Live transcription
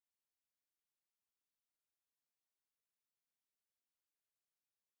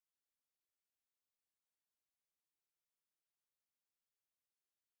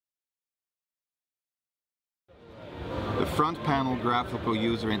front panel graphical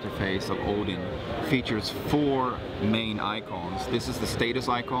user interface of ODIN features 4 main icons. This is the status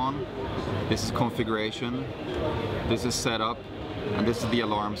icon, this is configuration, this is setup, and this is the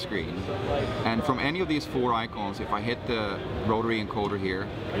alarm screen. And from any of these 4 icons, if I hit the rotary encoder here,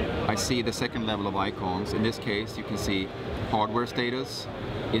 I see the second level of icons. In this case, you can see hardware status,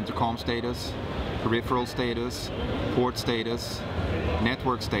 intercom status, peripheral status, port status,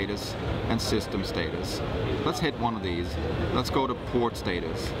 network status, and system status. Let's hit one of these. Let's go to port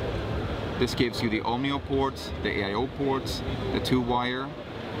status. This gives you the OMNEO ports, the AIO ports, the 2-wire,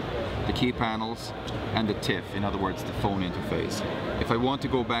 the key panels, and the TIF, in other words, the phone interface. If I want to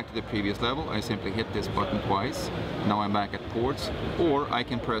go back to the previous level, I simply hit this button twice. Now I'm back at ports, or I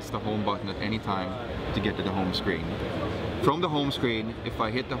can press the home button at any time to get to the home screen. From the home screen, if I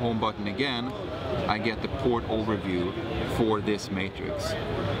hit the home button again, I get the port overview for this matrix.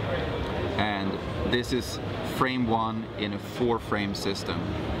 And this is frame 1 in a 4-frame system.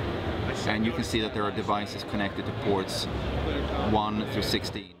 And you can see that there are devices connected to ports 1 through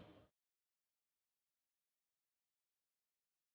 16.